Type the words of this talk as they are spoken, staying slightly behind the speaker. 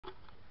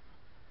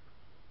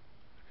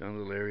Found a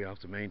little area off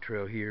the main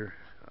trail here,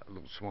 a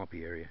little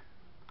swampy area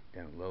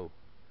down low.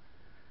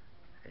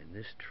 And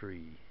this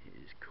tree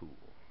is cool.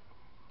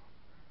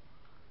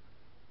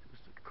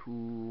 Just a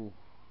cool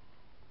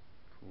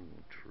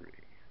tree.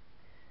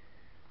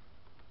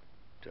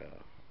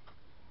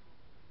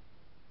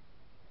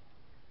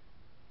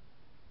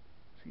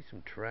 See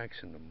some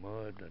tracks in the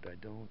mud that I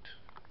don't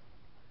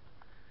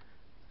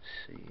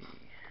see.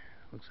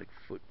 Looks like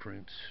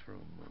footprints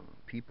from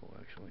people,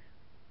 actually,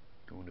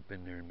 going up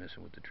in there and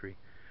messing with the tree.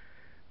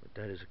 But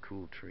that is a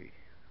cool tree.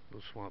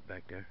 Little swamp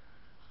back there.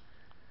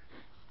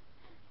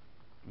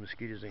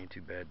 Mosquitoes ain't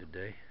too bad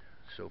today,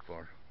 so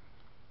far.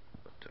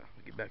 But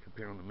we get back up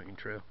here on the main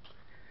trail.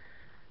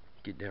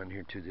 Get down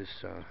here to this,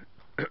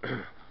 what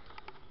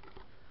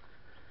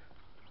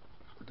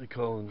they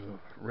call in the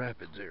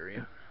rapids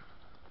area.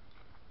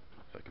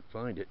 If I can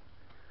find it.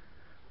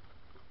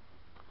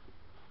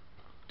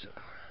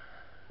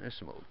 There's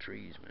some old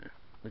trees, man.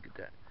 Look at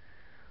that.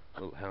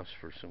 Little house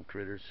for some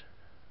critters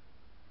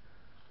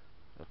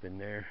up in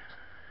there.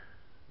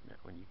 That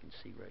one you can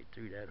see right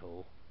through that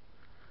hole.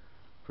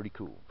 Pretty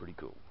cool, pretty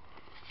cool.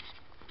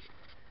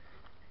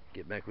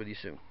 Get back with you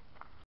soon.